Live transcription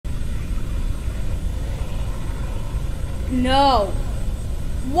No.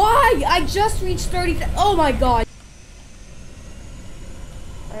 Why? I just reached 30. Oh my god.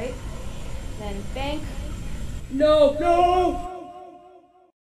 Alright. Then bank. No. No.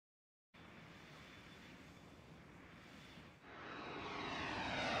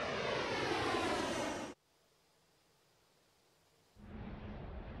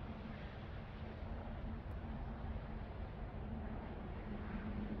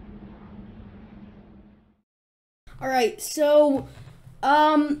 Alright, so,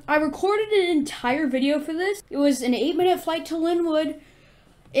 I recorded an entire video for this. It was an 8-minute flight to Linwood.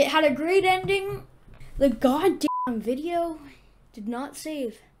 It had a great ending. The goddamn video did not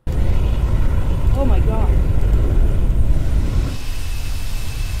save. Oh my god.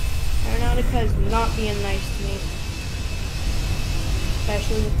 Aeronautica is not being nice to me.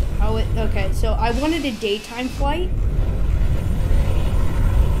 Especially with how it, okay, so I wanted a daytime flight.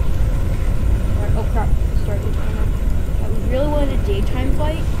 Alright, oh crap, start the timer. I really wanted a daytime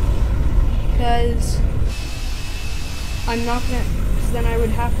flight because I'm not gonna, because then I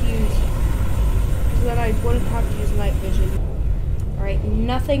would have to use, because then I wouldn't have to use night vision. Alright,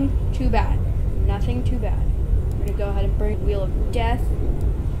 nothing too bad. Nothing too bad. We're gonna go ahead and bring Wheel of Death,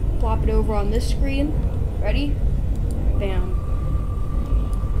 plop it over on this screen. Ready? Bam.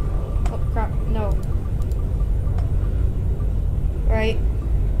 Oh crap, no. Alright.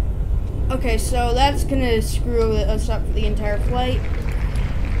 Okay, so that's gonna screw us up for the entire flight.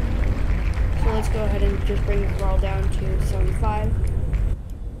 So let's go ahead and just bring the throttle down to 75.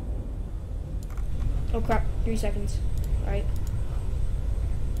 Oh crap, 3 seconds. Alright.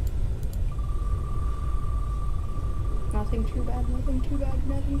 Nothing too bad, nothing too bad,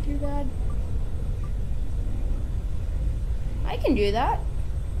 nothing too bad. I can do that.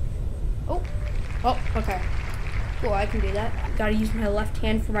 Oh, okay. Cool, I can do that. Gotta use my left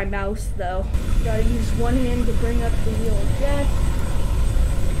hand for my mouse, though. Gotta use one hand to bring up the Wheel of Death.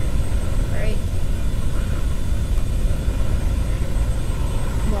 Alright.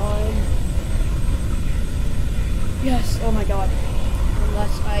 Come on. Yes, oh my god.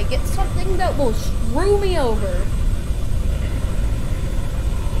 Unless I get something that will screw me over.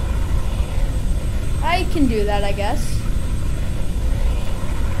 I can do that, I guess.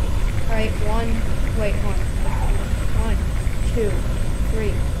 Alright, wait, hold on. 1, 2,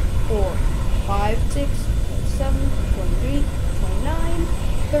 3, 4, 5, 6, 7, 28, 29,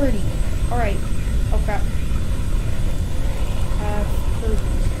 30. Alright. Oh crap. 30.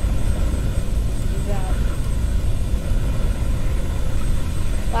 That.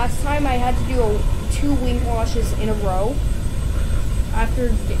 Last time I had to do 2 wing washes in a row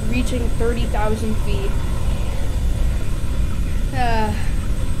after reaching 30,000 feet.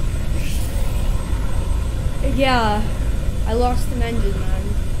 Yeah, I lost an engine then.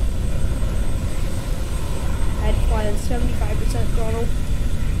 I had to fly at 75% throttle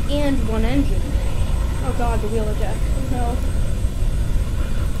and 1 engine. Oh god, the Wheel of Death. Oh no.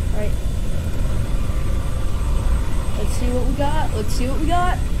 Alright. Let's see what we got. Let's see what we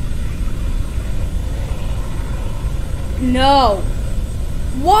got. No.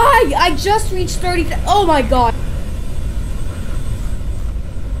 Why? I just reached 30. Oh my god.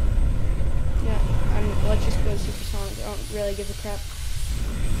 Let's just go supersonic. I don't really give a crap.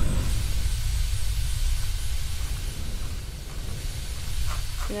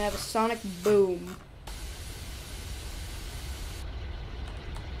 Gonna have a sonic boom.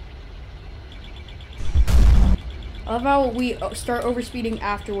 I love how we start overspeeding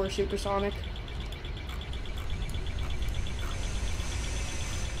after we're supersonic.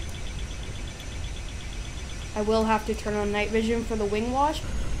 I will have to turn on night vision for the wing wash.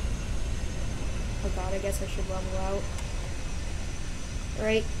 Oh god, I guess I should level out.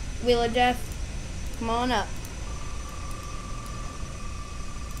 Alright, Wheel of Death, come on up.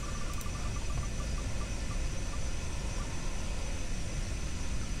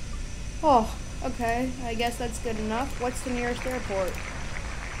 Oh, okay, I guess that's good enough. What's the nearest airport?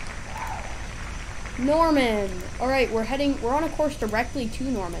 Norman! Alright, we're on a course directly to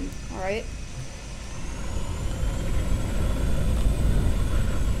Norman, alright?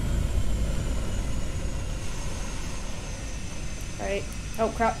 Alright. Oh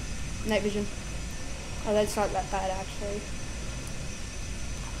crap. Night vision. Oh, that's not that bad actually.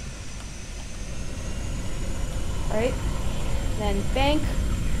 Alright. Then bank.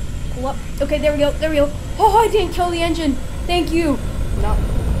 Pull up. Okay, there we go. There we go. Oh, I didn't kill the engine. Thank you. Not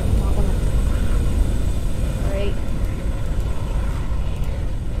gonna. Alright.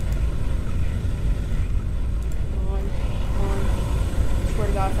 Come on. I swear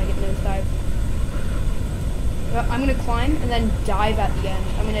to god if I get nosedive. I'm gonna climb and then dive at the end.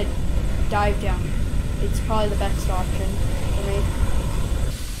 I'm gonna dive down. it's probably the best option for me.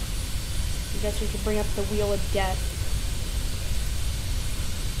 I guess we could bring up the wheel of death.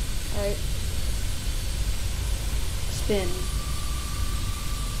 Alright. Spin.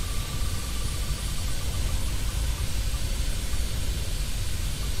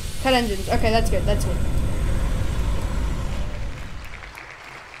 Cut engines. Okay, that's good. That's good.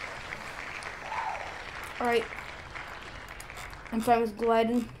 Alright. I'm fine with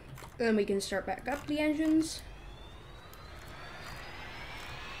gliding. Then we can start back up the engines.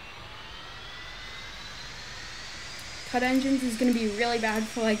 Cut engines is going to be really bad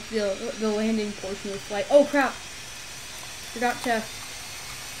for like the landing portion of the flight. Oh crap! Forgot to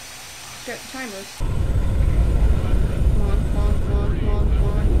start the timer. Come on, come on, come on, come on, come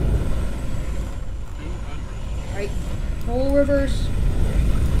on. Alright, full reverse.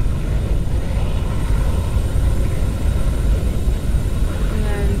 And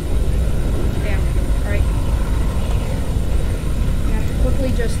then, bam. Alright. You have to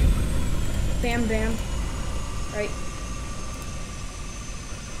quickly just bam, bam. Right.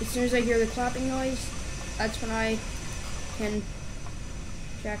 As soon as I hear the clapping noise, that's when I can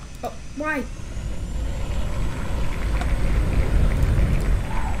check. Oh, why?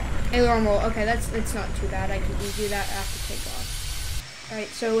 Aileron roll. Okay, that's not too bad. I can do that after takeoff. Alright,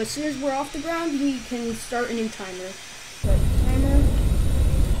 so as soon as we're off the ground, we can start a new timer. So, timer.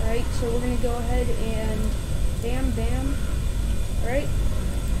 Alright, so we're going to go ahead and bam, bam. Alright.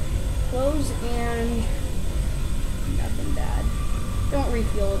 Close and nothing bad. Don't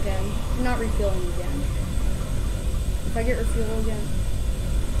refuel again. I'm not refueling again. If I get refuel again.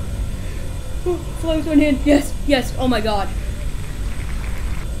 Oh, flames went in. Yes, yes. Oh my god.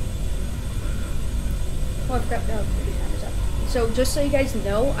 Oh, I forgot. No, the timer's up. So just so you guys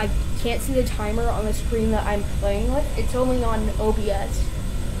know, I can't see the timer on the screen that I'm playing with. It's only on OBS.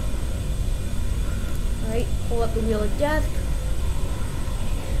 Alright, pull up the wheel of death.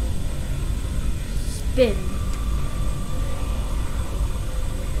 Spin.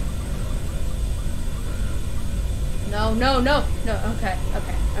 No, no, no, no, okay,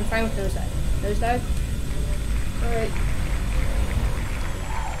 okay. I'm fine with nosedive. Nosedive? Alright.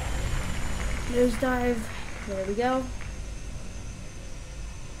 Nosedive. There we go.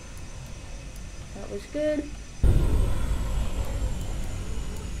 That was good.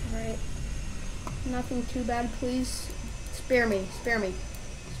 Alright. Nothing too bad, please. Spare me, spare me.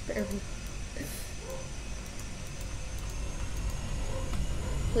 Spare me.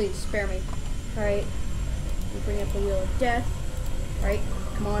 Please, spare me. Alright. Bring up the wheel of death. Alright,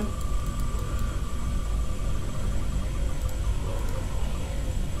 come on.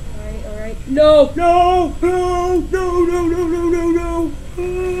 Alright, alright. No! No! No! No! No! No! No! No! No!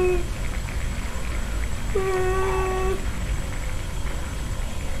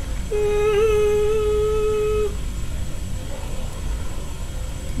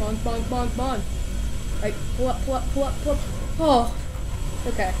 Come on, come on, come on, come on. Alright, pull up, pull up, pull up, pull up. Oh!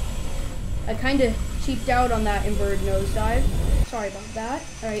 Okay. I kinda cheaped out on that inverted nosedive. Sorry about that.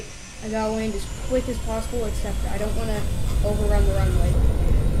 Alright, I gotta land as quick as possible, except I don't want to overrun the runway.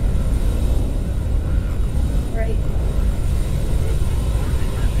 Alright.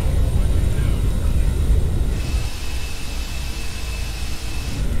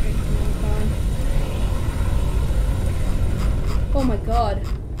 Oh my god.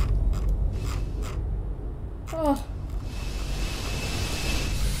 Oh.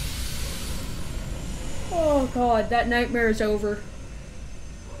 Oh god, that nightmare is over.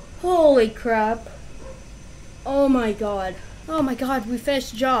 Holy crap. Oh my god. Oh my god, we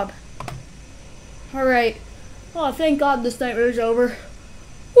finished the job. Alright. Oh, thank god this nightmare is over.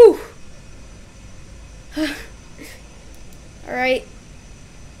 Whew. Alright.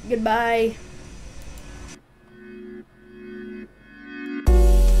 Goodbye.